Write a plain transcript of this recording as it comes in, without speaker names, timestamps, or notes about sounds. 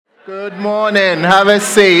Good morning. Have a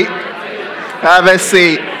seat. Have a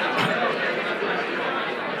seat.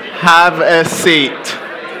 Have a seat.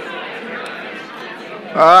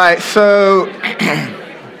 All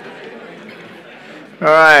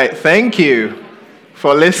right, thank you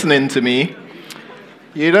for listening to me.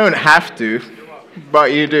 You don't have to,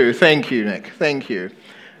 but you do. Thank you, Nick. Thank you.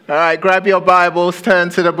 All right, grab your Bibles,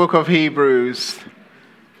 turn to the book of Hebrews.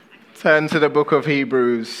 Turn to the book of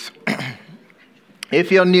Hebrews. If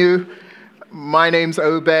you're new, my name's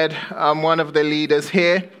Obed. I'm one of the leaders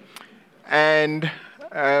here. And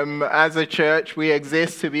as a church, we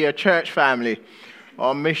exist to be a church family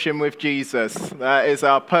on mission with Jesus. That is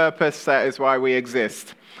our purpose. That is why we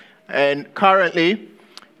exist. And currently,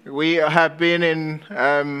 we have been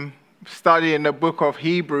in studying the book of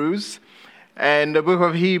Hebrews. And the book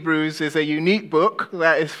of Hebrews is a unique book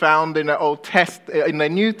that is found in the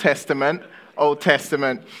New Testament, Old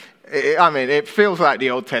Testament. It feels like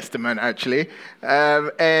the Old Testament, actually.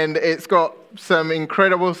 And it's got some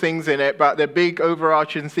incredible things in it, but the big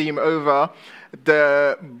overarching theme over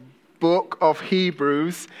the book of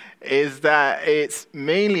Hebrews is that it's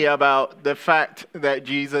mainly about the fact that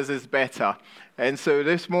Jesus is better. And so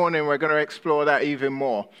this morning we're going to explore that even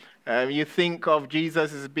more. You think of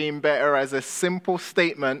Jesus as being better as a simple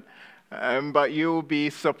statement, but you'll be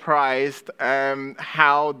surprised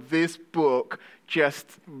how this book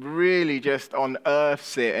just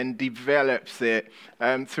unearths it and develops it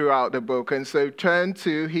throughout the book. And so turn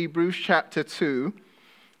to Hebrews chapter 2.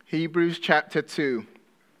 Hebrews chapter 2.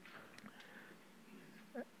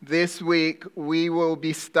 This week we will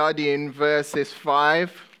be studying verses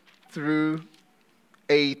 5 through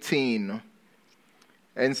 18.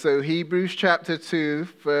 And so Hebrews chapter 2,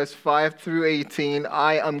 verse 5 through 18,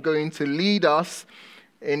 I am going to lead us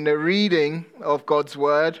in the reading of God's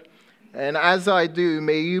word. And as I do,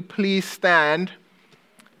 may you please stand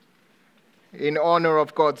in honor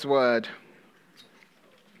of God's word.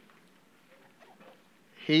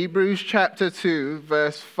 Hebrews chapter 2,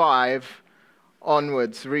 verse 5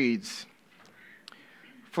 onwards reads,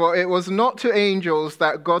 For it was not to angels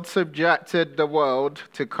that God subjected the world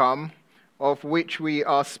to come, of which we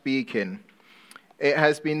are speaking. It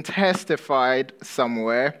has been testified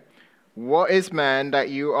somewhere, What is man that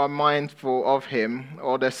you are mindful of him,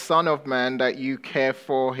 or the son of man that you care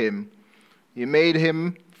for him? You made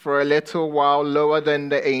him for a little while lower than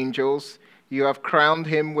the angels. You have crowned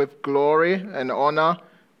him with glory and honor,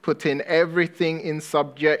 putting everything in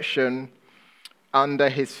subjection under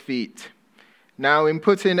his feet. Now, in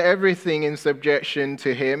putting everything in subjection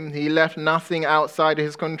to him, he left nothing outside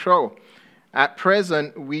his control. At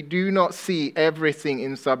present, we do not see everything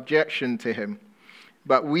in subjection to him.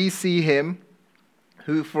 But we see him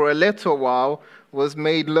who for a little while was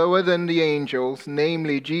made lower than the angels,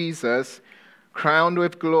 namely Jesus, crowned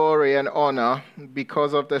with glory and honor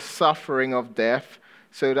because of the suffering of death,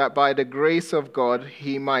 so that by the grace of God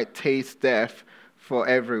he might taste death for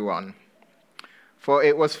everyone. For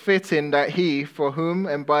it was fitting that he, for whom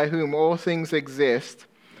and by whom all things exist,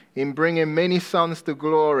 in bringing many sons to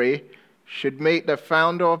glory, should make the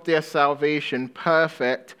founder of their salvation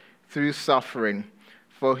perfect through suffering.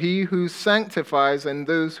 For he who sanctifies and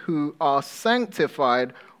those who are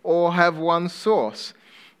sanctified all have one source.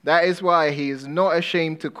 That is why he is not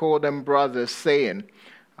ashamed to call them brothers, saying,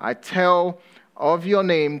 I tell of your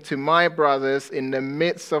name to my brothers, in the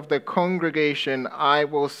midst of the congregation I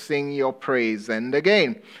will sing your praise. And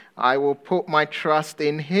again, I will put my trust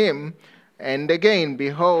in him. And again,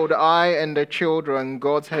 behold, I and the children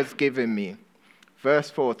God has given me.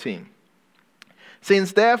 Verse 14.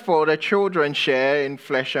 Since therefore the children share in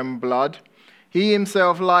flesh and blood, he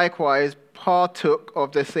himself likewise partook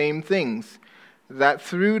of the same things, that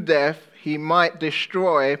through death he might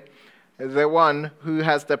destroy the one who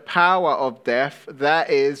has the power of death,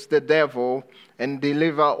 that is, the devil, and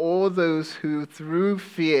deliver all those who through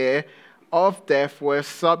fear of death were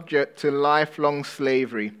subject to lifelong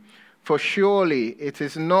slavery. For surely it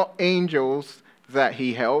is not angels that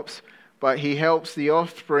he helps, but he helps the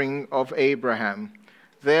offspring of Abraham.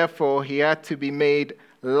 Therefore he had to be made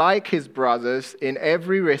like his brothers in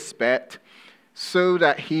every respect, so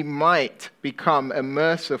that he might become a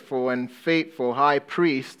merciful and faithful high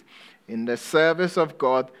priest in the service of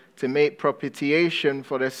God, to make propitiation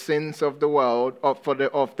for the sins of the world,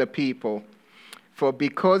 of the people. For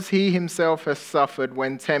because he himself has suffered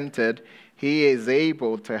when tempted, he is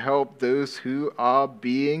able to help those who are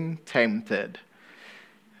being tempted.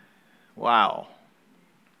 Wow.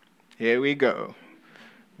 Here we go.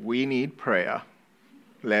 We need prayer.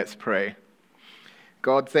 Let's pray.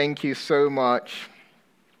 God, thank you so much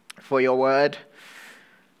for your word.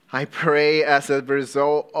 I pray as a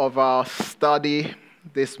result of our study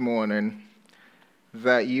this morning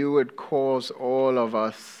that you would cause all of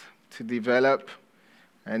us to develop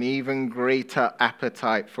an even greater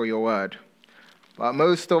appetite for your word. But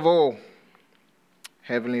most of all,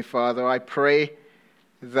 Heavenly Father, I pray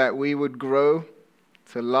that we would grow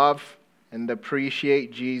to love and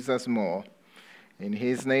appreciate Jesus more. In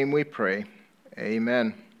his name we pray.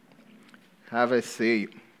 Amen. Have a seat.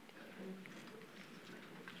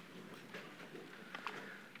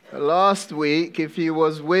 Last week, if you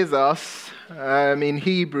was with us in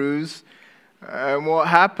Hebrews, what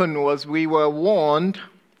happened was we were warned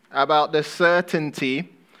about the certainty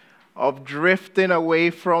of drifting away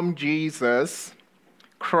from Jesus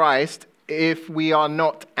Christ if we are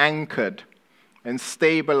not anchored and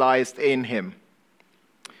stabilized in him.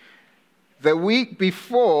 The week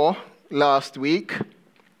before last week,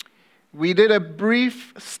 we did a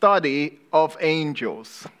brief study of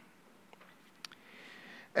angels.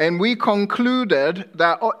 And we concluded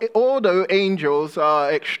that although angels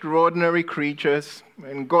are extraordinary creatures,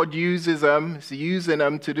 and God uses them, is using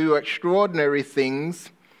them to do extraordinary things,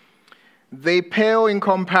 they pale in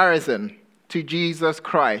comparison to Jesus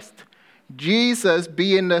Christ. Jesus,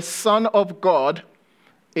 being the Son of God,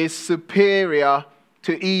 is superior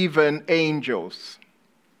to even angels.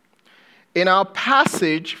 In our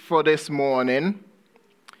passage for this morning,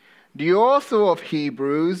 the author of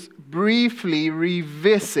Hebrews briefly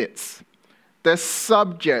revisits the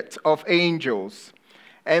subject of angels.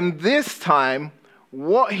 And this time,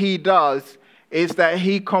 what he does is that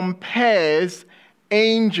he compares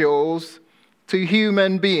angels to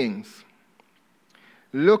human beings.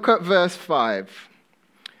 Look at verse 5.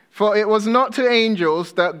 For it was not to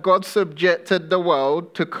angels that God subjected the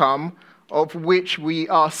world to come, of which we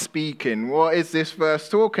are speaking. What is this verse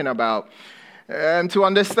talking about? And to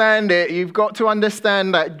understand it, you've got to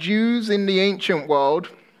understand that Jews in the ancient world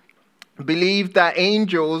believed that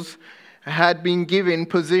angels had been given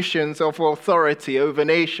positions of authority over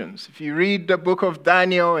nations. If you read the book of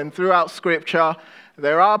Daniel and throughout Scripture,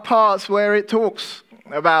 there are parts where it talks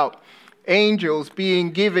about angels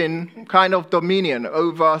being given kind of dominion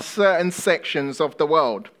over certain sections of the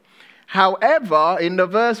world. However, in the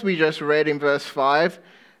verse we just read in verse 5,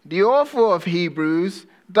 the author of Hebrews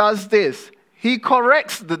does this. He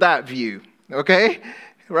corrects that view, okay?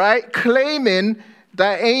 Right? Claiming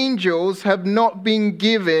that angels have not been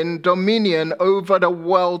given dominion over the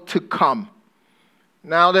world to come.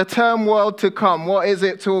 Now, the term world to come, what is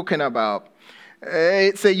it talking about?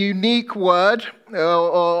 It's a unique word,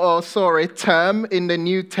 term in the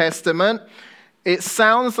New Testament. It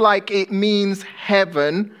sounds like it means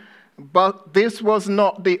heaven, but this was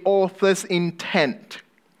not the author's intent.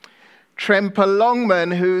 Tremper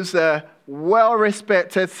Longman, who's a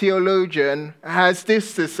well-respected theologian, has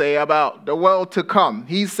this to say about the world to come.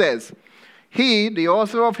 He says, he, the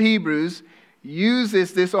author of Hebrews,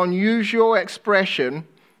 uses this unusual expression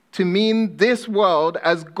to mean this world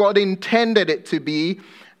as God intended it to be,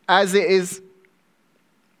 as it is.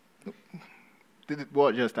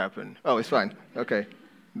 What just happened? Oh, it's fine. Okay.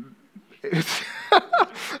 I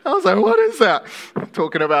was like, what is that?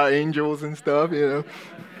 Talking about angels and stuff, you know.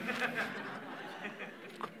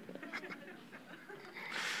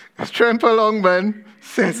 Tremper Longman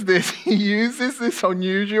says this. He uses this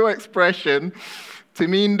unusual expression to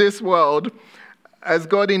mean this world as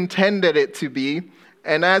God intended it to be,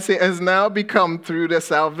 and as it has now become through the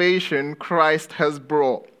salvation Christ has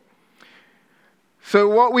brought. So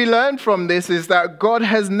what we learn from this is that God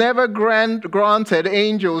has never granted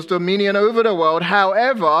angels dominion over the world.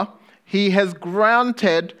 However, he has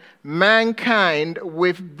granted mankind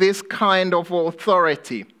with this kind of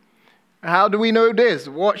authority. How do we know this?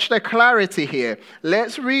 Watch the clarity here.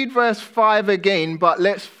 Let's read verse 5 again, but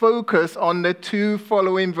let's focus on the two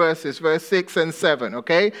following verses, verse 6 and 7,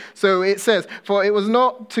 okay? So it says, for it was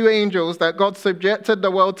not to angels that God subjected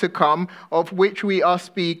the world to come, of which we are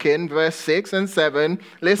speaking, verse 6 and 7.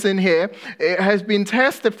 Listen here. It has been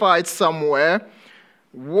testified somewhere,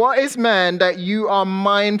 what is man that you are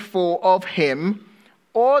mindful of him,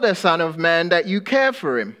 or the Son of Man that you care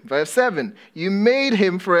for him. Verse 7, you made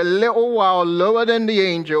him for a little while lower than the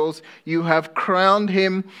angels. You have crowned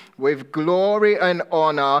him with glory and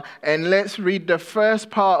honor. And let's read the first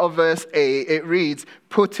part of verse 8. It reads,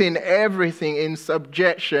 putting everything in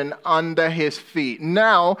subjection under his feet.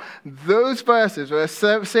 Now, those verses, verse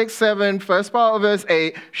 6, 7, first part of verse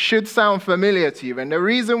 8, should sound familiar to you. And the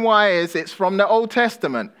reason why is it's from the Old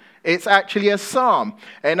Testament. It's actually a psalm.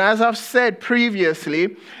 And as I've said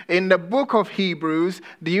previously, in the book of Hebrews,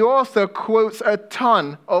 the author quotes a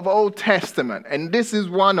ton of Old Testament, and this is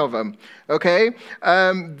one of them. Okay?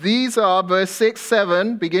 These are verse 6,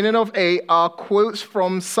 7, beginning of 8, are quotes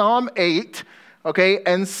from Psalm 8, okay,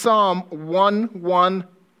 and Psalm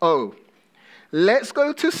 110. Let's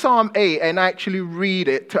go to Psalm 8 and actually read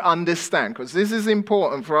it to understand, because this is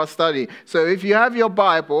important for our study. So if you have your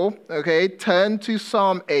Bible, okay, turn to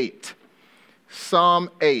Psalm 8. Psalm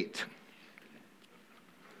 8.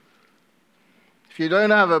 If you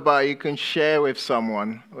don't have a Bible, you can share with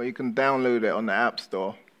someone, or you can download it on the App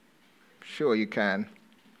Store. Sure you can.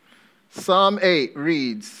 Psalm 8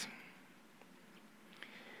 reads,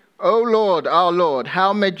 O Lord, our Lord,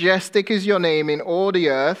 how majestic is your name in all the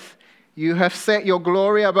earth. You have set your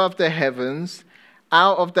glory above the heavens.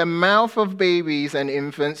 Out of the mouth of babies and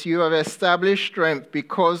infants you have established strength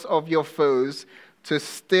because of your foes, to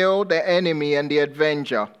still the enemy and the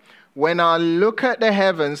avenger. When I look at the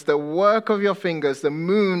heavens, the work of your fingers, the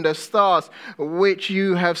moon, the stars, which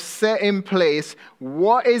you have set in place,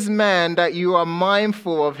 what is man that you are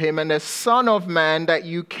mindful of him, and the son of man that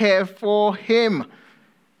you care for him?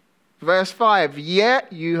 Verse 5,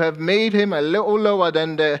 yet you have made him a little lower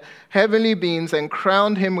than the heavenly beings and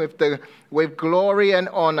crowned him with glory and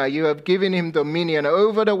honor. You have given him dominion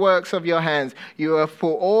over the works of your hands. You have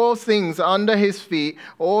put all things under his feet,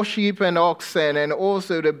 all sheep and oxen, and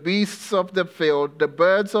also the beasts of the field, the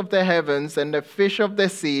birds of the heavens, and the fish of the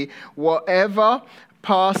sea, whatever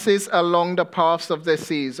passes along the paths of the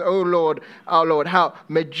seas. O Lord, our Lord, how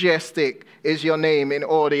majestic is your name in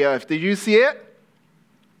all the earth. Did you see it?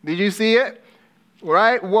 Did you see it?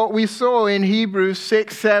 Right? What we saw in Hebrews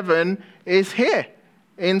 6, 7 is here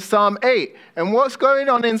in Psalm 8. And what's going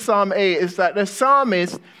on in Psalm 8 is that the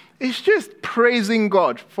psalmist is just praising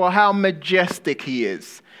God for how majestic he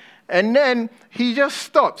is. And then he just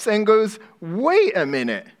stops and goes, wait a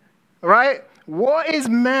minute, right? What is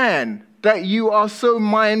man that you are so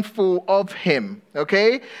mindful of him?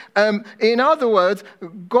 Okay? In other words,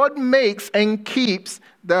 God makes and keeps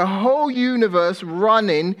the whole universe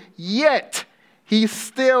running, yet he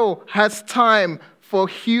still has time for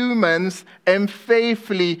humans and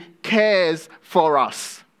faithfully cares for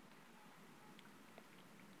us.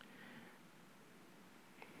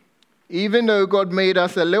 Even though God made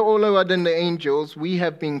us a little lower than the angels, we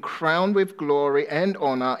have been crowned with glory and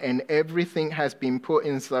honor, and everything has been put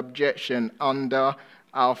in subjection under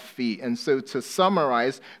our feet. And so to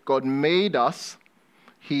summarize, God made us,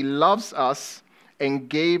 he loves us, and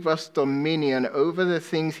gave us dominion over the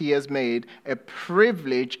things he has made, a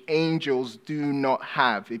privilege angels do not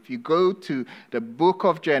have. If you go to the book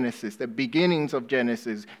of Genesis, the beginnings of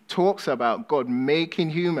Genesis, talks about God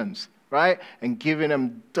making humans, right? And giving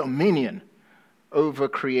them dominion over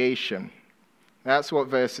creation. That's what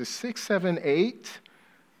verses 6, 7, 8,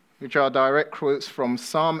 which are direct quotes from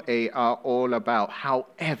Psalm 8, are all about.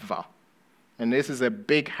 However, and this is a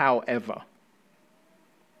big however,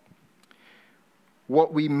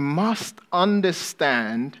 what we must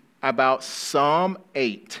understand about Psalm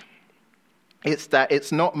 8 is that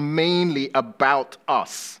it's not mainly about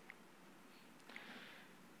us,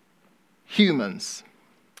 humans.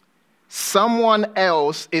 Someone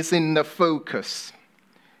else is in the focus.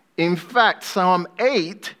 In fact, Psalm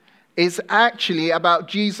 8 is actually about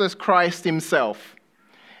Jesus Christ himself.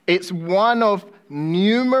 It's one of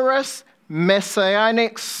numerous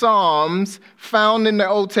messianic psalms found in the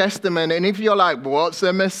Old Testament. And if you're like, what's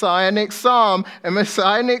a messianic psalm? A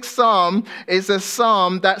messianic psalm is a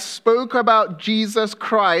psalm that spoke about Jesus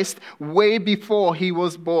Christ way before he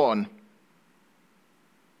was born.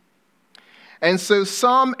 And so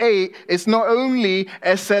Psalm 8 is not only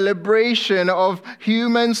a celebration of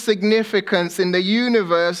human significance in the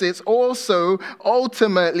universe, it's also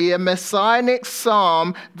ultimately a messianic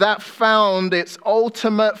psalm that found its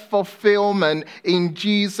ultimate fulfillment in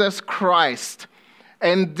Jesus Christ.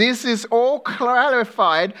 And this is all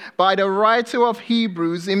clarified by the writer of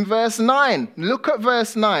Hebrews in verse 9. Look at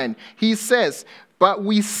verse 9. He says, but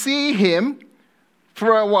we see him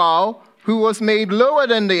for a while who was made lower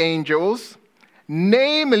than the angels,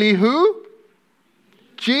 namely who?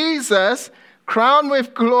 Jesus, crowned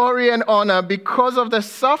with glory and honor because of the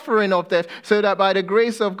suffering of death, so that by the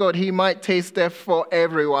grace of God he might taste death for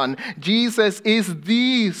everyone. Jesus is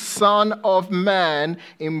the Son of Man,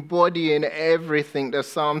 embodying everything the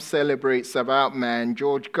psalm celebrates about man.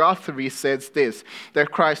 George Guthrie says this: the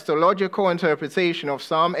Christological interpretation of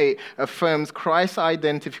Psalm 8 affirms Christ's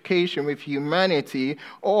identification with humanity,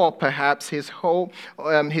 or perhaps his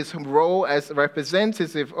role as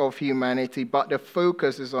representative of humanity, but the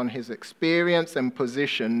focus is on his experience experience and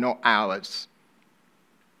position, not ours.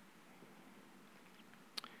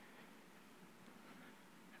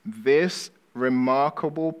 This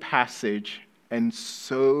remarkable passage and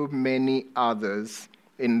so many others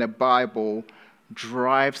in the Bible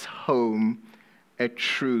drives home a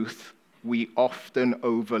truth we often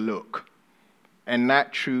overlook. And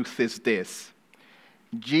that truth is this: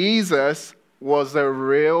 Jesus was a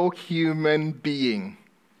real human being,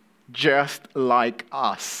 just like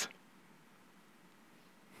us.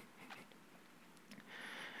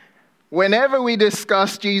 Whenever we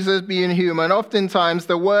discuss Jesus being human, oftentimes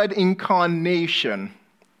the word incarnation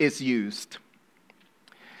is used.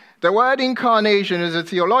 The word incarnation is a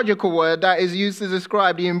theological word that is used to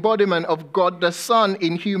describe the embodiment of God the Son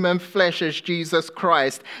in human flesh as Jesus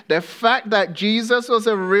Christ. The fact that Jesus was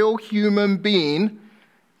a real human being,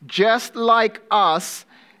 just like us,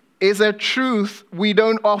 is a truth we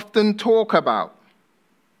don't often talk about.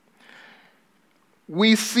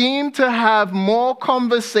 We seem to have more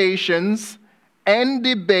conversations and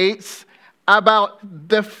debates about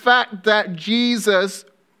the fact that Jesus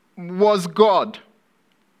was God.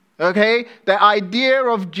 Okay? The idea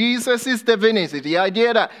of Jesus' divinity, the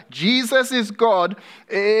idea that Jesus is God,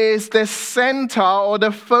 is the center or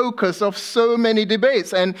the focus of so many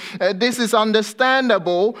debates. And this is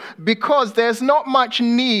understandable because there's not much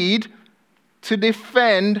need to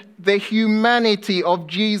defend the humanity of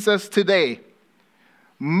Jesus today.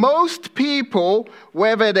 Most people,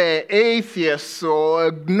 whether they're atheists or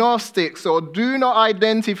agnostics or do not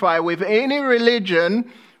identify with any religion,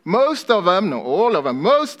 most of them, not all of them,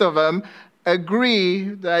 most of them agree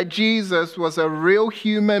that Jesus was a real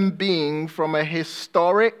human being from a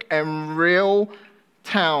historic and real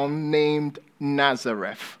town named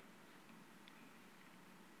Nazareth.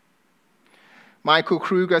 Michael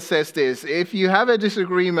Kruger says this: if you have a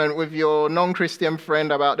disagreement with your non-Christian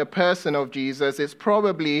friend about the person of Jesus, it's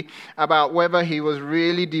probably about whether he was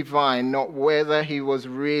really divine, not whether he was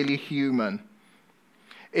really human.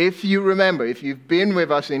 If you remember, if you've been with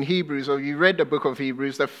us in Hebrews or you read the book of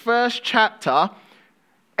Hebrews, the first chapter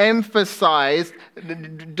emphasized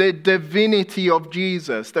the divinity of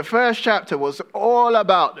Jesus. The first chapter was all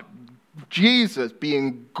about Jesus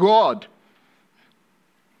being God.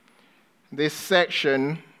 This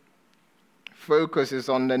section focuses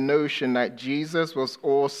on the notion that Jesus was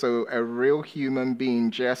also a real human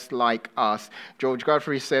being just like us. George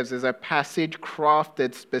Guthrie says there's a passage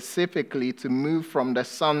crafted specifically to move from the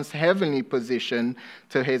Son's heavenly position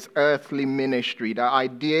to his earthly ministry. The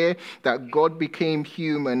idea that God became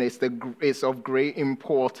human is of great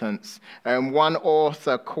importance. And one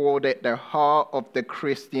author called it the heart of the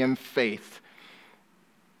Christian faith.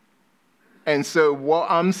 And so what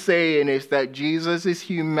I'm saying is that Jesus'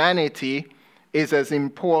 humanity is as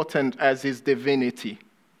important as his divinity.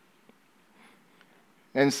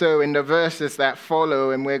 And so in the verses that follow,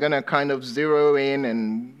 and we're going to kind of zero in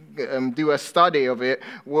and do a study of it,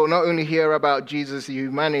 we'll not only hear about Jesus'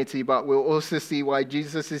 humanity, but we'll also see why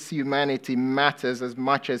Jesus' humanity matters as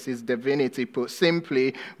much as his divinity. Put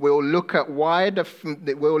simply, we'll look at why the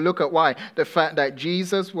fact that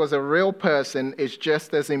Jesus was a real person is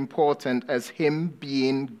just as important as him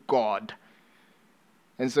being God.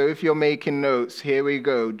 And so if you're making notes, here we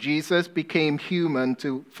go. Jesus became human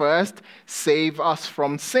to first save us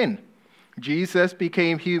from sin. Jesus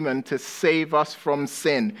became human to save us from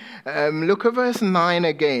sin. Look at verse 9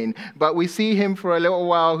 again. But we see him for a little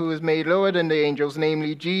while who was made lower than the angels,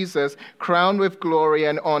 namely Jesus, crowned with glory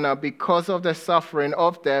and honor because of the suffering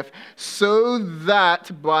of death, so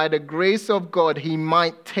that by the grace of God he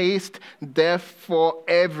might taste death for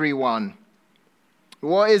everyone.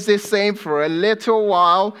 What is this saying? For a little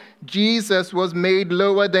while, Jesus was made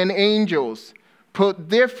lower than angels. Put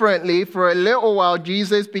differently, for a little while,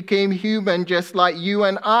 Jesus became human just like you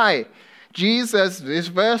and I. Jesus, this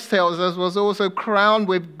verse tells us, was also crowned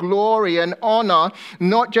with glory and honor,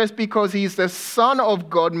 not just because he's the Son of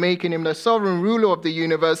God, making him the sovereign ruler of the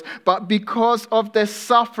universe, but because of the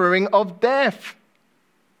suffering of death.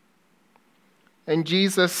 And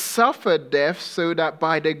Jesus suffered death so that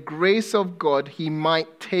by the grace of God, he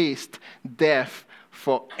might taste death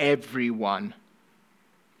for everyone.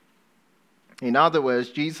 In other words,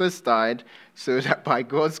 Jesus died so that by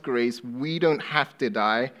God's grace, we don't have to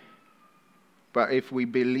die. But if we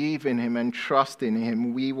believe in him and trust in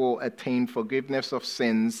him, we will attain forgiveness of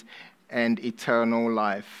sins and eternal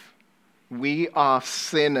life. We are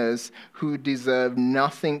sinners who deserve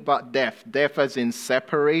nothing but death. Death as in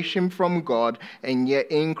separation from God, and yet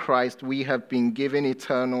in Christ we have been given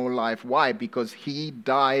eternal life. Why? Because he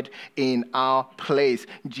died in our place.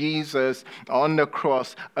 Jesus on the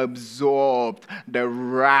cross absorbed the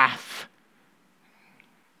wrath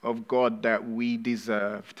of God that we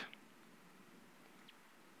deserved.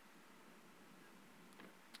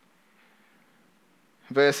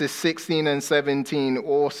 Verses 16 and 17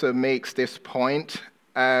 also makes this point.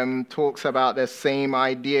 Talks about the same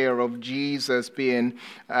idea of Jesus being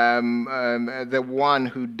the one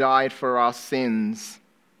who died for our sins.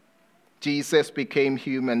 Jesus became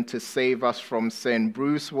human to save us from sin.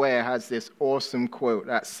 Bruce Ware has this awesome quote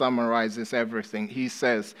that summarizes everything. He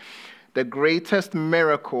says, "The greatest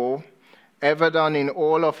miracle ever done in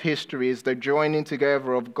all of history is the joining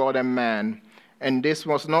together of God and man. And this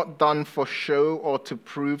was not done for show or to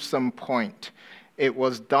prove some point. It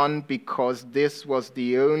was done because this was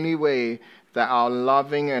the only way that our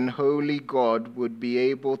loving and holy God would be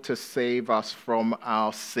able to save us from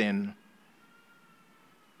our sin."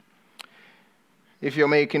 If you're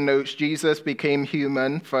making notes, Jesus became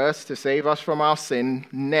human first to save us from our sin.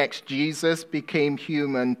 Next, Jesus became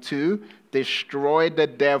human to destroy the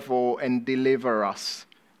devil and deliver us.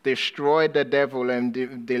 Destroy the devil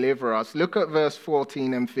and deliver us. Look at verse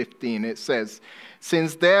 14 and 15. It says,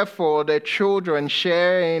 "Since therefore the children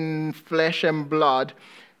share in flesh and blood,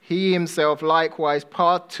 he himself likewise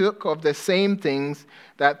partook of the same things,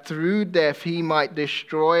 that through death he might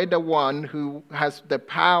destroy the one who has the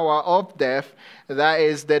power of death, that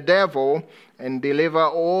is the devil, and deliver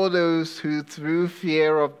all those who through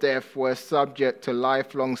fear of death were subject to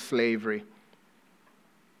lifelong slavery."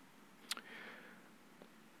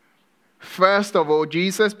 First of all,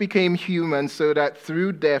 Jesus became human so that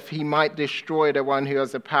through death he might destroy the one who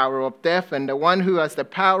has the power of death. And the one who has the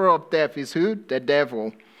power of death is who? The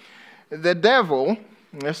devil. The devil,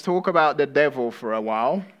 let's talk about the devil for a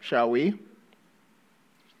while, shall we?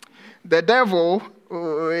 The devil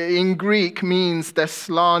in Greek means the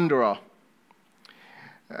slanderer.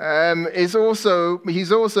 He's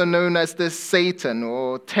also known as the Satan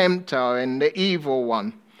or tempter and the evil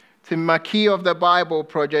one. Tim McKee of the Bible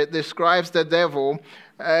Project describes the devil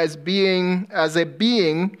as a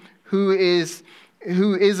being who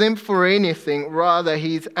isn't for anything, rather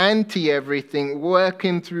he's anti-everything,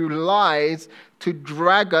 working through lies to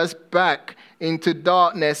drag us back into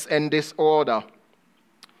darkness and disorder.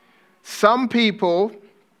 Some people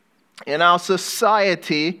in our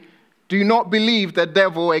society do not believe the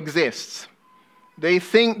devil exists. They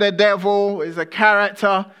think the devil is a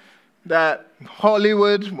character that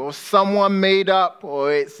Hollywood or someone made up,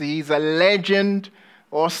 or he's a legend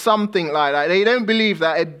or something like that. They don't believe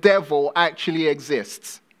that a devil actually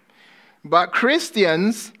exists. But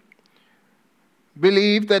Christians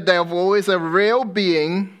believe the devil is a real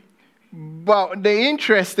being. But the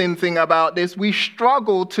interesting thing about this, we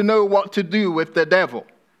struggle to know what to do with the devil.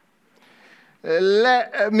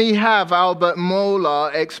 Let me have Albert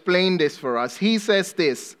Mohler explain this for us. He says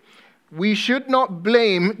this: "We should not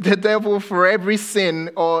blame the devil for every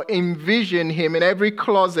sin or envision him in every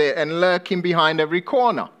closet and lurking behind every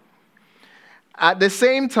corner. At the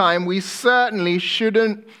same time, we certainly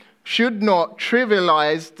should not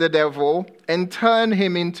trivialize the devil and turn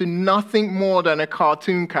him into nothing more than a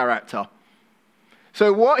cartoon character."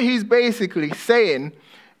 So what he's basically saying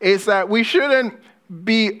is that we shouldn't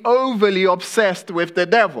be overly obsessed with the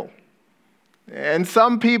devil. And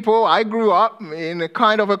some people, I grew up in a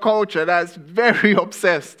kind of a culture that's very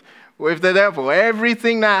obsessed with the devil.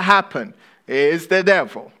 Everything that happened is the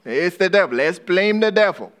devil. It's the devil. Let's blame the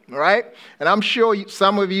devil, right? And I'm sure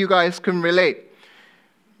some of you guys can relate.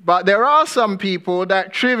 But there are some people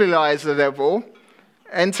that trivialize the devil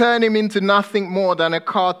and turn him into nothing more than a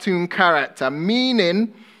cartoon character,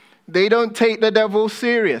 meaning they don't take the devil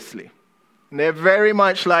seriously. They're very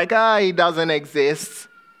much like, he doesn't exist.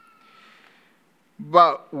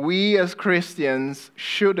 But we as Christians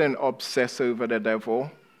shouldn't obsess over the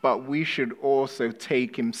devil, but we should also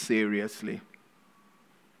take him seriously.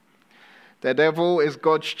 The devil is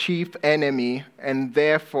God's chief enemy and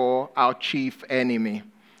therefore our chief enemy.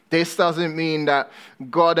 This doesn't mean that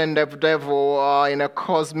God and the devil are in a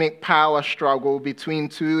cosmic power struggle between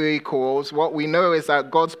two equals. What we know is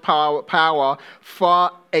that God's power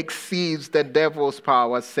far exceeds the devil's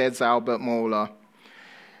power, says Albert Mohler.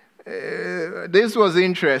 This was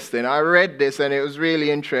interesting. I read this and it was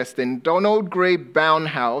really interesting. Donald Gray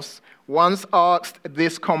Barnhouse once asked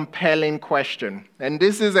this compelling question. And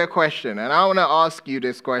this is a question, and I want to ask you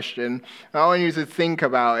this question. I want you to think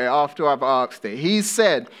about it after I've asked it. He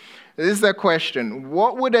said, this is a question: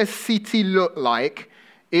 what would a city look like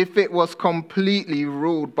if it was completely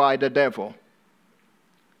ruled by the devil?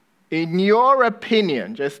 In your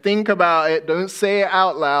opinion, just think about it, don't say it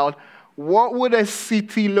out loud. What would a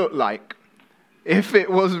city look like if it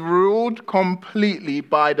was ruled completely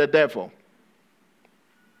by the devil?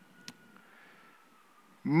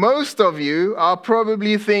 Most of you are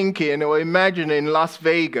probably thinking or imagining Las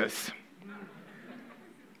Vegas.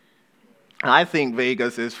 I think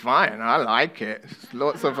Vegas is fine. I like it. It's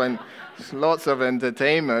lots of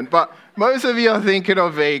entertainment. But most of you are thinking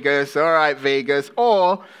of Vegas, all right, Vegas.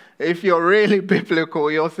 Or if you're really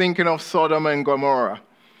biblical, you're thinking of Sodom and Gomorrah.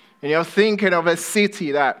 And you're thinking of a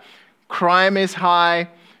city that crime is high,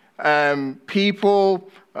 people,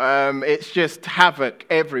 it's just havoc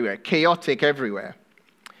everywhere, chaotic everywhere.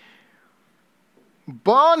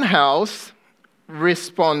 Barnhouse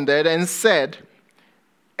responded and said,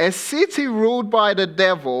 a city ruled by the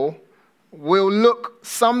devil will look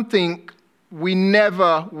something we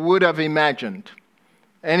never would have imagined.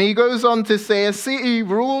 And he goes on to say, a city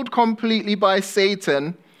ruled completely by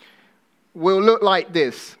Satan will look like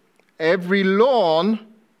this. Every lawn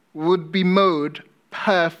would be mowed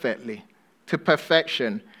perfectly, to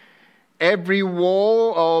perfection. Every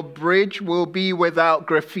wall or bridge will be without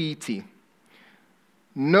graffiti.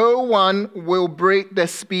 No one will break the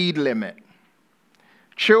speed limit.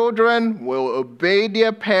 Children will obey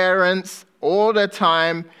their parents all the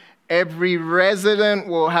time. Every resident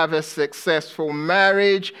will have a successful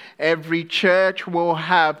marriage. Every church will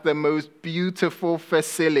have the most beautiful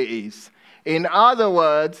facilities. In other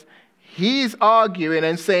words, he's arguing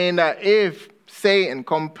and saying that if Satan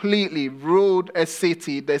completely ruled a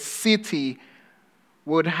city, the city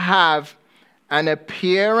would have an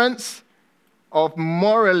appearance of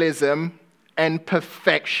moralism and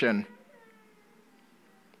perfection.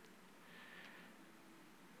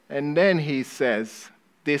 And then he says,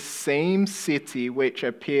 this same city which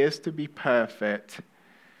appears to be perfect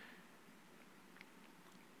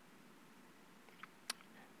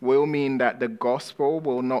will mean that the gospel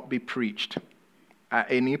will not be preached at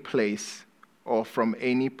any place or from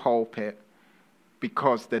any pulpit,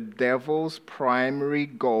 because the devil's primary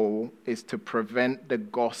goal is to prevent the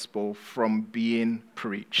gospel from being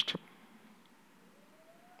preached.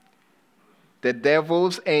 The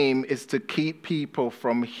devil's aim is to keep people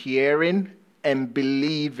from hearing and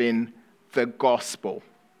believing the gospel.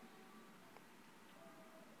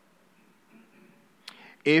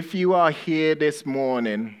 If you are here this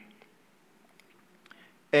morning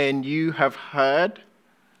and you have heard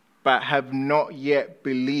but have not yet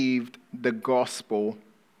believed the gospel,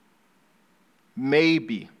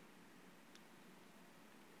 maybe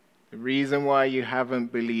the reason why you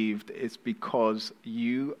haven't believed is because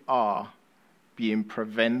you are being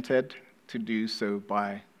prevented to do so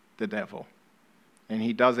by the devil. And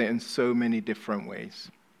he does it in so many different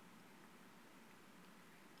ways.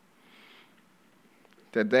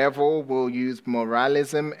 The devil will use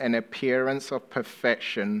moralism and appearance of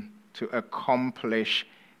perfection to accomplish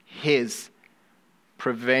his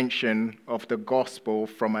prevention of the gospel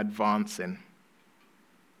from advancing.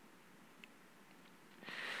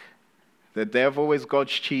 The devil is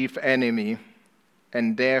God's chief enemy,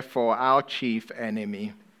 and therefore our chief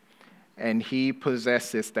enemy, and he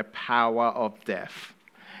possesses the power of death.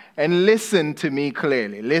 And listen to me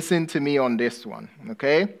clearly. Listen to me on this one,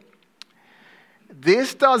 okay?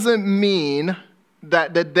 This doesn't mean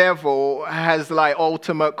that the devil has like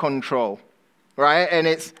ultimate control, right? And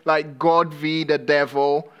it's like God v. the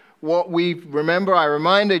devil. Remember I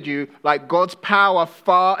reminded you, like God's power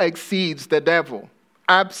far exceeds the devil.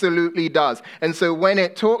 Absolutely does. And so when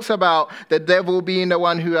it talks about the devil being the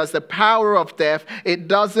one who has the power of death, it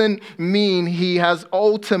doesn't mean he has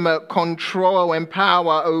ultimate control and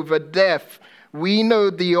power over death. We know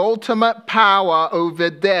the ultimate power over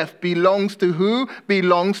death belongs to who?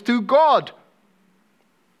 Belongs to God.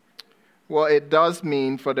 What it does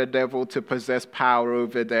mean for the devil to possess power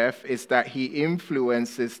over death is that he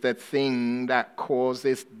influences the thing that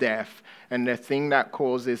causes death. And the thing that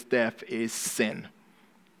causes death is sin.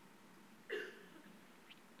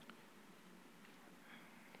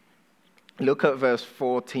 Look at verse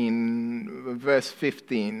 15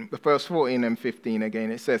 and 15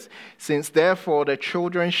 again. It says, since therefore the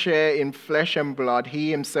children share in flesh and blood, he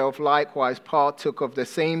himself likewise partook of the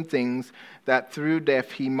same things, that through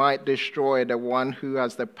death he might destroy the one who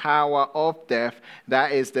has the power of death,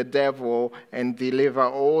 that is the devil, and deliver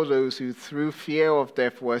all those who through fear of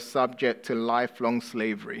death were subject to lifelong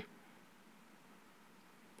slavery.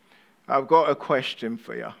 I've got a question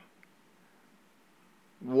for you.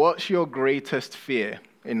 What's your greatest fear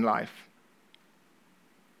in life?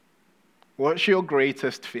 What's your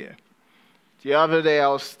greatest fear? The other day I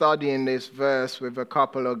was studying this verse with a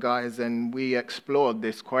couple of guys and we explored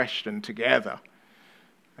this question together.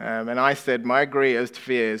 And I said, my greatest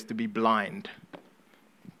fear is to be blind.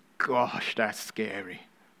 Gosh, that's scary.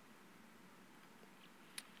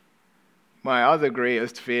 My other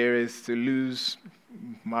greatest fear is to lose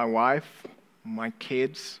my wife, my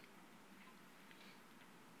kids.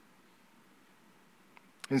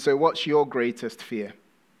 And so what's your greatest fear?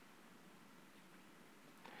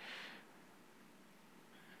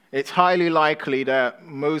 It's highly likely that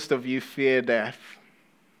most of you fear death.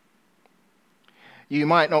 You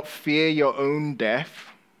might not fear your own death,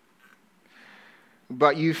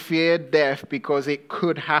 but you fear death because it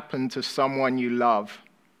could happen to someone you love.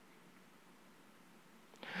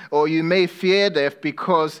 Or you may fear death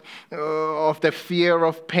because of the fear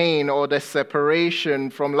of pain or the separation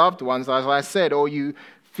from loved ones, as I said. Or you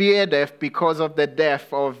fear death because of the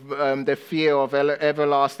death of the fear of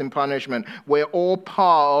everlasting punishment. We're all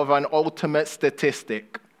part of an ultimate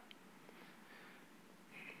statistic.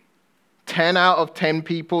 10 out of 10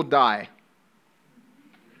 people die.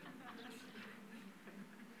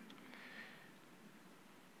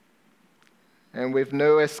 And with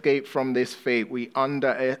no escape from this fate, we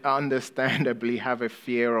understandably have a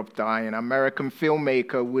fear of dying. American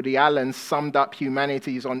filmmaker Woody Allen summed up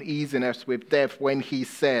humanity's uneasiness with death when he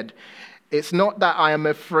said, "It's not that I am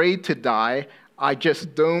afraid to die, I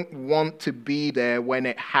just don't want to be there when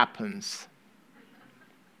it happens."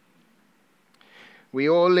 We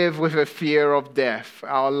all live with a fear of death.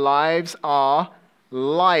 Our lives are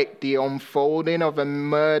like the unfolding of a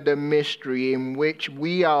murder mystery in which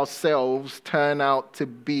we ourselves turn out to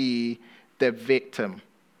be the victim,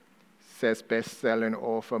 says best-selling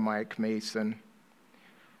author Mike Mason.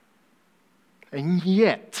 And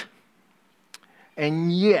yet,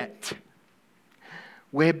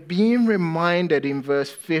 we're being reminded in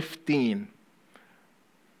verse 15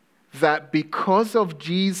 that because of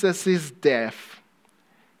Jesus' death,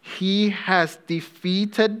 he has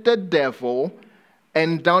defeated the devil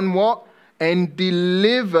and done what? And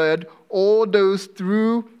delivered all those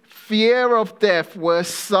through fear of death were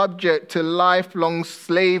subject to lifelong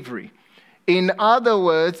slavery. In other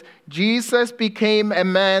words, Jesus became a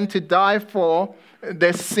man to die for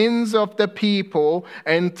the sins of the people,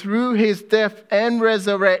 and through his death and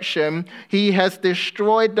resurrection, he has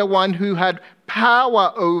destroyed the one who had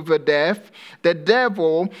power over death, the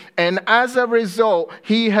devil, and as a result,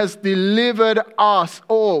 he has delivered us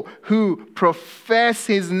all who profess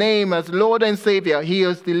his name as Lord and Savior. He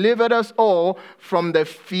has delivered us all from the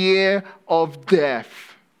fear of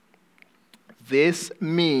death. This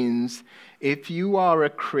means if you are a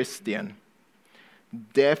Christian,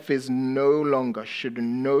 death should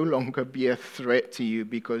no longer be a threat to you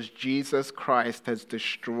because Jesus Christ has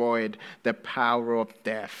destroyed the power of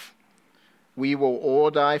death. We will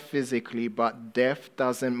all die physically, but death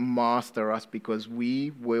doesn't master us because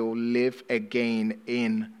we will live again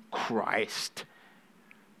in Christ.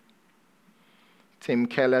 Tim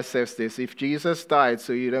Keller says this: if Jesus died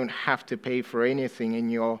so you don't have to pay for anything in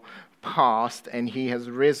your past, and he has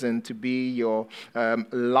risen to be your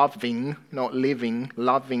loving, not living,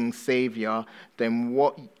 loving Savior, then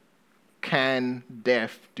what can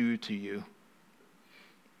death do to you?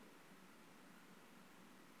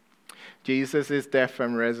 Jesus' death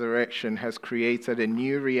and resurrection has created a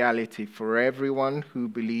new reality for everyone who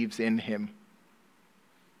believes in him.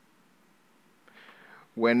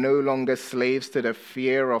 We're no longer slaves to the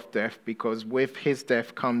fear of death because with his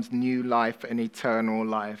death comes new life and eternal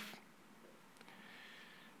life.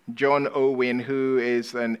 John Owen, who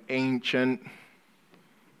is an ancient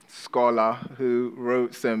scholar who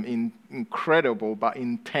wrote some incredible but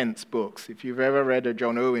intense books. If you've ever read a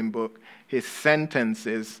John Owen book, his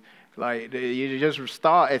sentences, like you just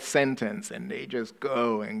start a sentence and they just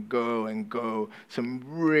go and go and go. Some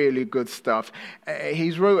really good stuff.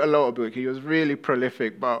 He's wrote a lot of books. He was really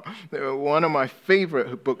prolific, but one of my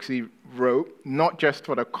favorite books he wrote, not just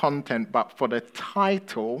for the content, but for the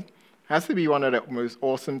title, has to be one of the most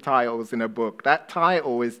awesome titles in a book. That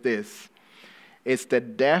title is this: it's The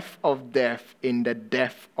Death of Death in the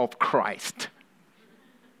Death of Christ.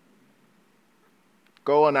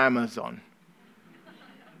 Go on Amazon.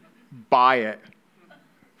 Buy it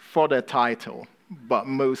for the title, but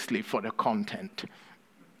mostly for the content.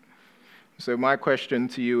 So my question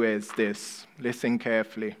to you is this. Listen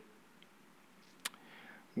carefully.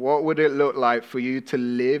 What would it look like for you to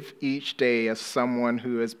live each day as someone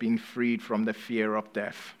who has been freed from the fear of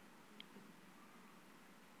death?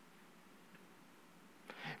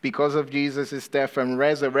 Because of Jesus' death and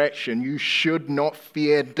resurrection, you should not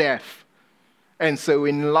fear death. And so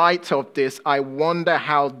in light of this, I wonder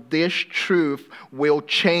how this truth will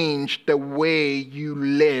change the way you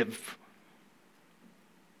live.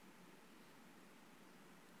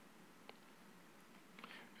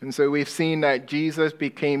 And so we've seen that Jesus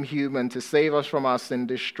became human to save us from our sin,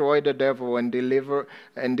 destroy the devil, and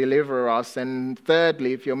deliver us. And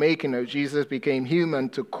thirdly, if you're making notes, Jesus became human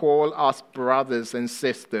to call us brothers and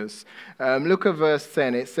sisters. Look at verse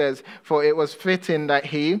 10. It says, "For it was fitting that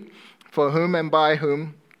he, for whom and by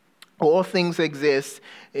whom all things exist,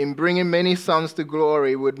 in bringing many sons to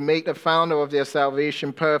glory, would make the founder of their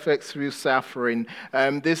salvation perfect through suffering."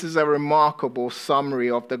 This is a remarkable summary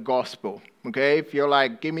of the gospel. Okay, if you're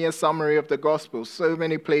like, give me a summary of the gospel, so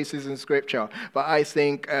many places in Scripture. But I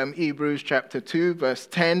think Hebrews chapter 2, verse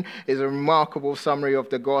 10 is a remarkable summary of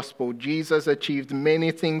the gospel. Jesus achieved many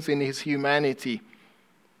things in his humanity.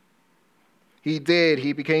 He did.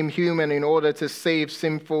 He became human in order to save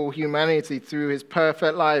sinful humanity through his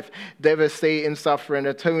perfect life, devastating suffering,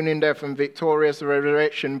 atoning death, and victorious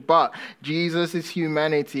resurrection. But Jesus'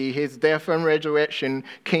 humanity, his death and resurrection,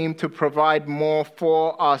 came to provide more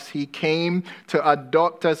for us. He came to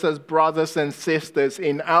adopt us as brothers and sisters.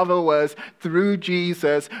 In other words, through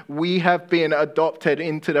Jesus, we have been adopted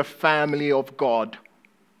into the family of God.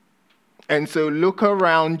 And so look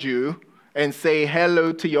around you and say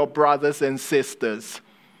hello to your brothers and sisters.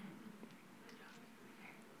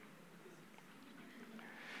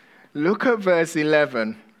 Look at verse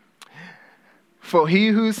 11. "For he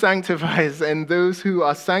who sanctifies and those who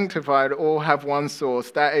are sanctified all have one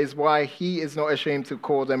source. That is why he is not ashamed to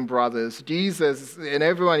call them brothers." Jesus and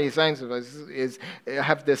everyone he sanctifies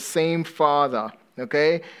have the same Father.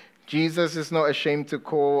 Okay? Jesus is not ashamed to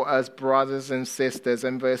call us brothers and sisters.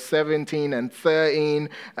 And verse 17 and 13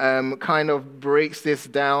 kind of breaks this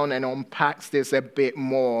down and unpacks this a bit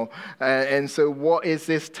more. And so what is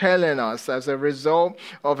this telling us? As a result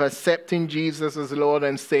of accepting Jesus as Lord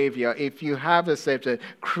and Savior, if you have accepted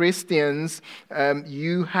Christians,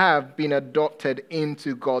 you have been adopted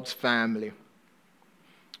into God's family.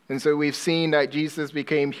 And so we've seen that Jesus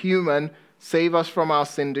became human, save us from our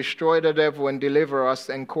sin, destroy the devil, and deliver us,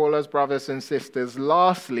 and call us brothers and sisters.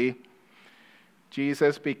 Lastly,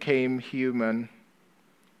 Jesus became human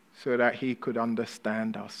so that he could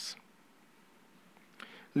understand us.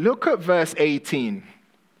 Look at verse 18.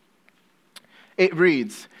 It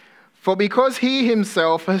reads, "For because he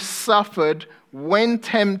himself has suffered when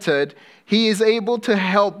tempted, he is able to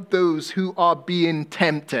help those who are being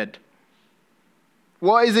tempted."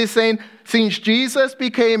 What is he saying? Since Jesus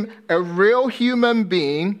became a real human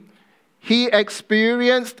being, he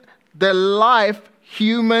experienced the life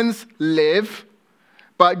humans live,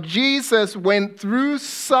 but Jesus went through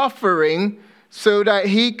suffering so that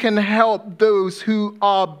he can help those who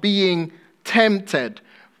are being tempted.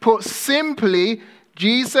 Put simply,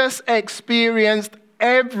 Jesus experienced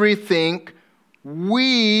everything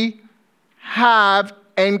we have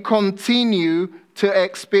and continue to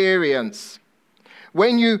experience.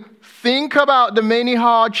 When you think about the many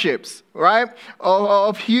hardships, right,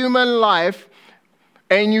 of human life,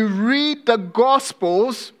 and you read the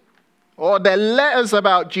Gospels or the letters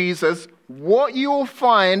about Jesus, what you'll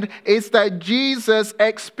find is that Jesus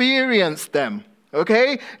experienced them,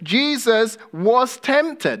 okay? Jesus was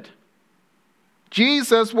tempted.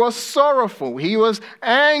 Jesus was sorrowful. He was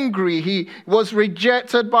angry. He was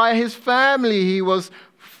rejected by his family. He was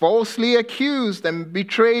falsely accused and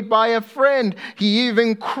betrayed by a friend. He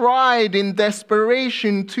even cried in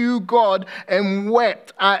desperation to God and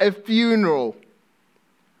wept at a funeral.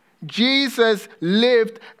 Jesus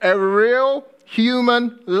lived a real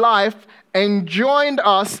human life and joined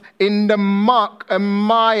us in the muck and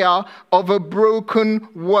mire of a broken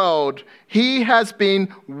world. He has been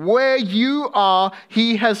where you are.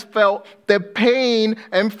 He has felt the pain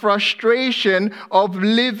and frustration of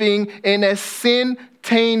living in a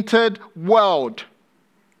sin-tainted world.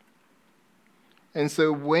 And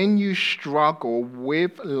so when you struggle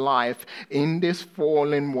with life in this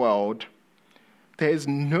fallen world, there's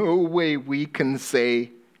no way we can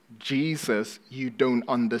say, Jesus, you don't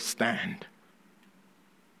understand.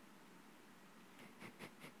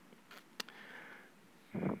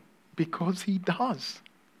 Because he does.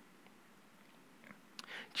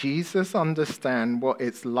 Jesus understands what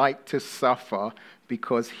it's like to suffer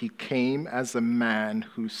because he came as a man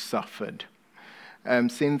who suffered.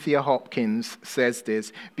 Cynthia Hopkins says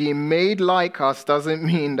this: being made like us doesn't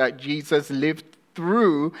mean that Jesus lived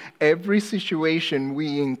through every situation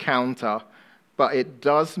we encounter, but it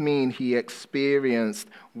does mean he experienced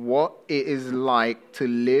what it is like to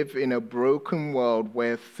live in a broken world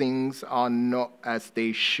where things are not as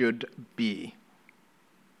they should be.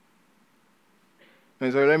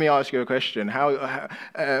 And so let me ask you a question.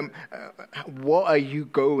 What are you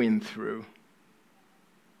going through?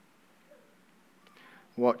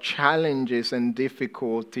 What challenges and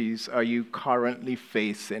difficulties are you currently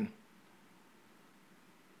facing?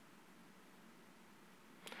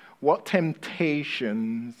 What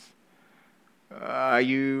temptations are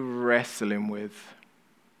you wrestling with?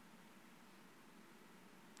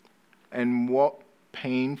 And what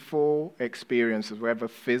painful experiences, whether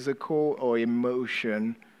physical or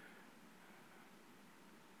emotion,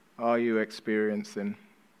 are you experiencing?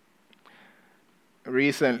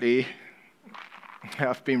 Recently,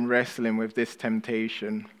 I've been wrestling with this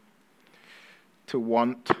temptation to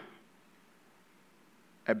want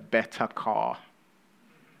a better car.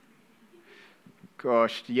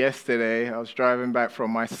 Gosh, yesterday I was driving back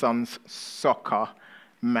from my son's soccer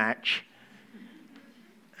match.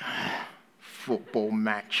 Football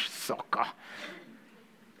match, soccer.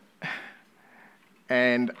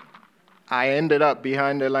 And I ended up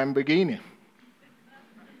behind a Lamborghini.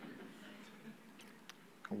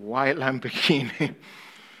 A white Lamborghini.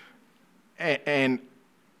 And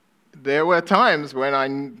there were times when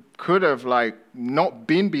I could have not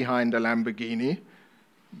been behind a Lamborghini,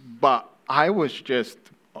 but I was just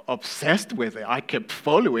obsessed with it. I kept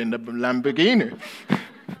following the Lamborghini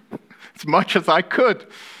as much as I could.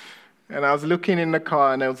 And I was looking in the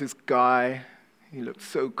car, and there was this guy. He looked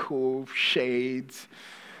so cool, shades,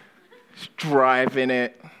 driving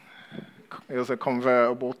it. It was a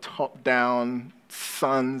convertible, top down,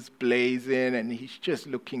 sun's blazing, and he's just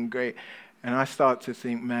looking great. And I start to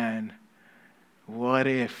think, man, what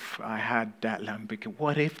if I had that Lamborghini?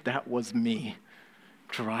 What if that was me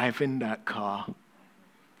driving that car?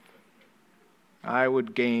 I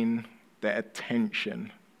would gain the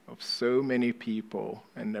attention of so many people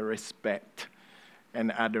and the respect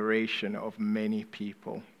and adoration of many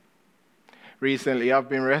people. Recently, I've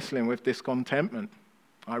been wrestling with discontentment.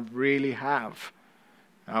 I really have.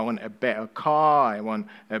 I want a better car. I want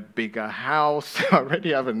a bigger house. I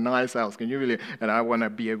already have a nice house. Can you really? And I want to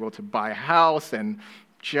be able to buy a house and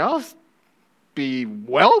just be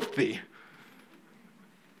wealthy.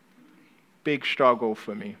 Big struggle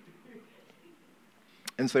for me.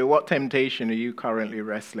 And so what temptation are you currently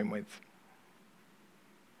wrestling with?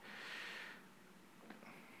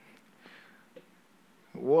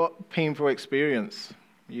 What painful experience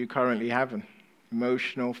are you currently having?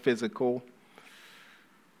 Emotional, physical?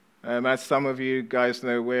 As some of you guys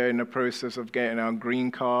know, we're in the process of getting our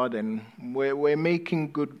green card, and we're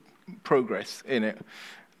making good progress in it.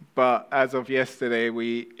 But as of yesterday,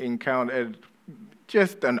 we encountered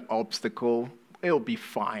just an obstacle. It'll be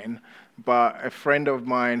fine. But a friend of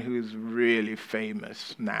mine who's really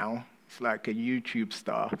famous now, it's like a YouTube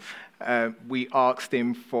star, we asked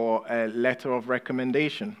him for a letter of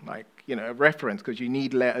recommendation, a reference, because you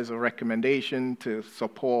need letters of recommendation to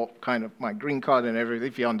support kind of my green card and everything.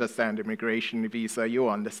 If you understand immigration visa, you'll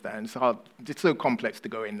understand. It's so complex to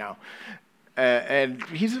go in now. And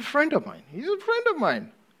he's a friend of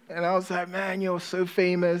mine. And I was like, man, you're so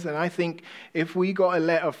famous, and I think if we got a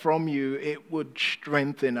letter from you, it would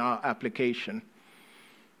strengthen our application.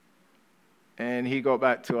 And he got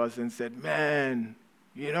back to us and said, man,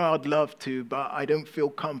 I'd love to, but I don't feel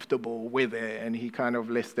comfortable with it. And he kind of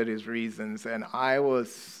listed his reasons, and I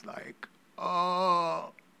was like, oh,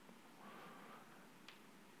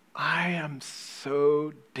 I am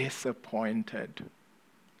so disappointed.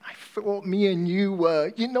 I thought me and you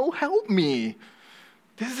were, help me.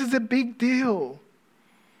 This is a big deal.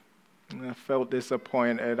 And I felt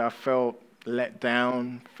disappointed. I felt let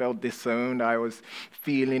down, felt disowned. I was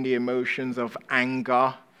feeling the emotions of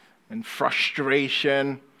anger and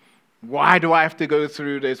frustration. Why do I have to go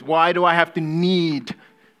through this? Why do I have to need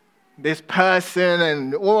this person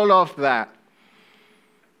and all of that?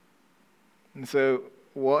 And so,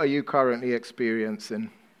 what are you currently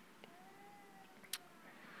experiencing?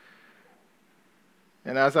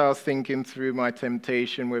 And as I was thinking through my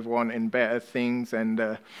temptation with wanting better things and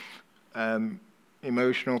the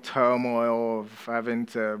emotional turmoil of having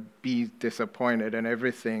to be disappointed and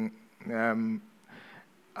everything, and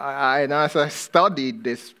as I studied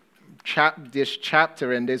this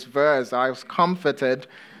chapter and this verse, I was comforted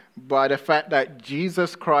by the fact that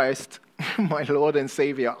Jesus Christ, my Lord and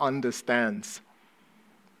Savior, understands.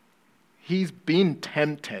 He's been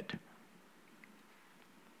tempted.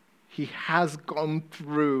 He has gone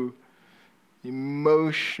through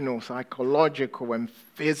emotional, psychological, and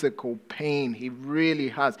physical pain. He really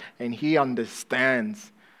has. And he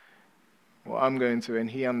understands what I'm going through, and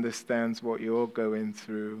he understands what you're going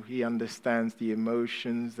through. He understands the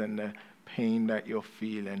emotions and the pain that you're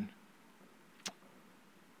feeling.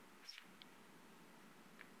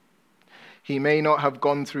 He may not have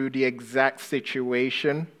gone through the exact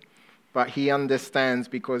situation But he understands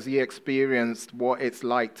because he experienced what it's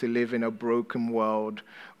like to live in a broken world.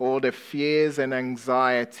 All the fears and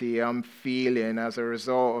anxiety I'm feeling as a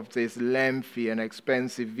result of this lengthy and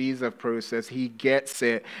expensive visa process, he gets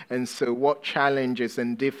it. And so what challenges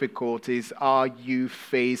and difficulties are you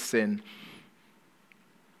facing?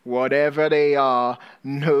 Whatever they are,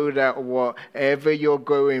 know that whatever you're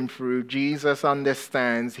going through, Jesus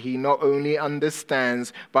understands. He not only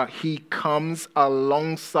understands, but he comes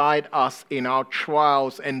alongside us in our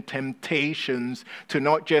trials and temptations to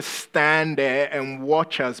not just stand there and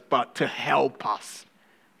watch us, but to help us.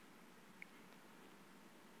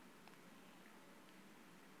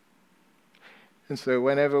 And so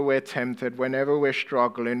whenever we're tempted, whenever we're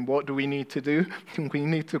struggling, what do we need to do? We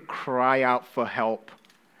need to cry out for help.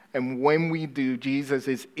 And when we do,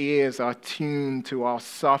 Jesus' ears are tuned to our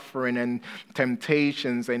suffering and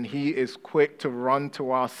temptations, and he is quick to run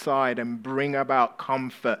to our side and bring about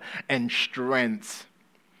comfort and strength.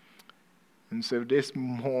 And so this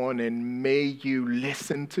morning, may you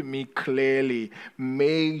listen to me clearly.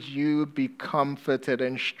 May you be comforted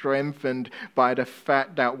and strengthened by the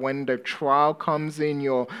fact that when the trial comes in,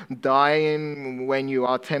 you're dying, when you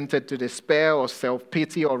are tempted to despair or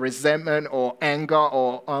self-pity or resentment or anger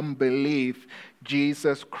or unbelief,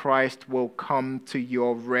 Jesus Christ will come to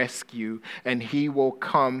your rescue. And he will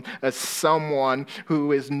come as someone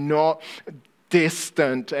who is not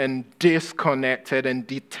distant and disconnected and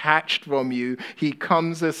detached from you. He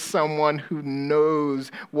comes as someone who knows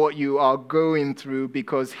what you are going through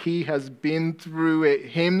because he has been through it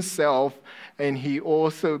himself, and he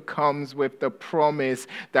also comes with the promise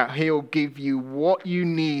that he'll give you what you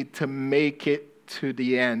need to make it to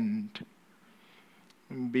the end.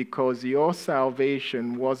 Because your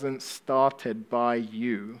salvation wasn't started by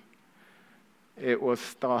you, it was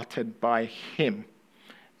started by him.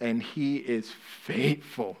 And he is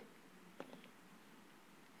faithful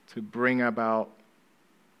to bring about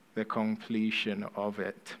the completion of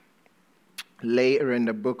it. Later in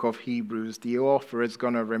the book of Hebrews, the author is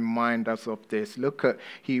going to remind us of this. Look at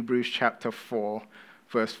Hebrews chapter 4,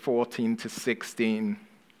 verse 14 to 16,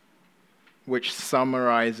 which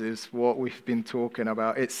summarizes what we've been talking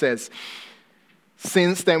about. It says,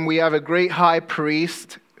 "Since then we have a great high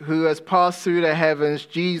priest who has passed through the heavens,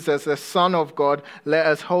 Jesus, the Son of God. Let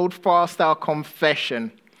us hold fast our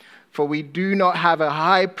confession. For we do not have a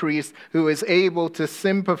high priest who is able to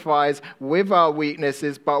sympathize with our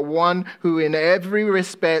weaknesses, but one who in every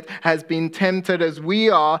respect has been tempted as we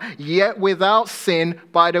are, yet without sin."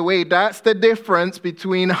 By the way, that's the difference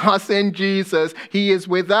between us and Jesus. He is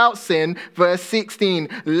without sin. Verse 16,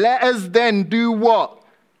 "Let us then do what?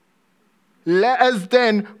 Let us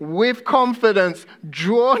then, with confidence,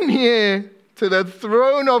 draw near to the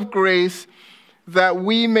throne of grace that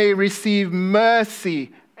we may receive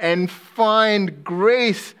mercy and find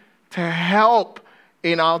grace to help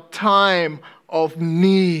in our time of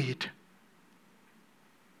need."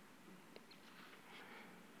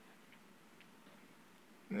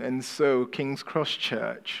 And so, King's Cross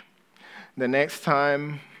Church, the next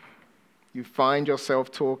time you find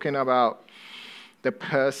yourself talking about the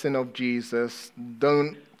person of Jesus,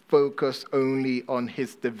 don't focus only on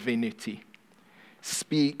his divinity.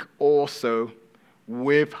 Speak also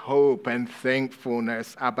with hope and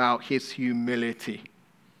thankfulness about his humility.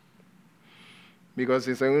 Because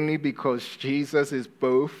it's only because Jesus is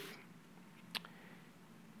both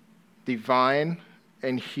divine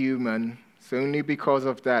and human, it's only because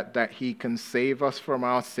of that he can save us from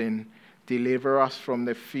our sin, deliver us from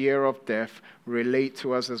the fear of death, relate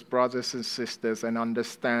to us as brothers and sisters, and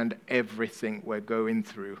understand everything we're going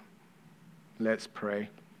through. Let's pray.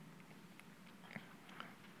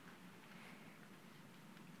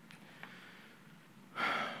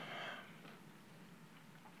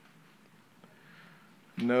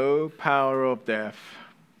 No power of death,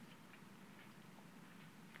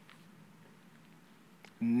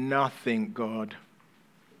 nothing, God,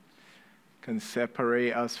 can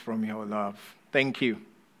separate us from your love. Thank you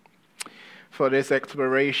for this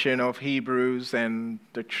exploration of Hebrews and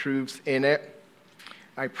the truths in it.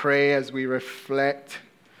 I pray as we reflect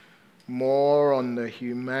more on the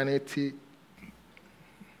humanity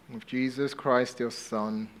of Jesus Christ, your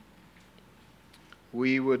Son,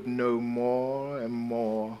 we would know more and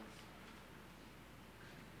more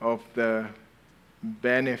of the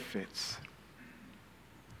benefits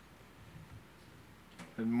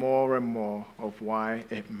and more of why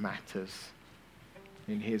it matters.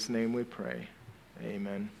 In his name we pray.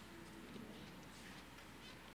 Amen.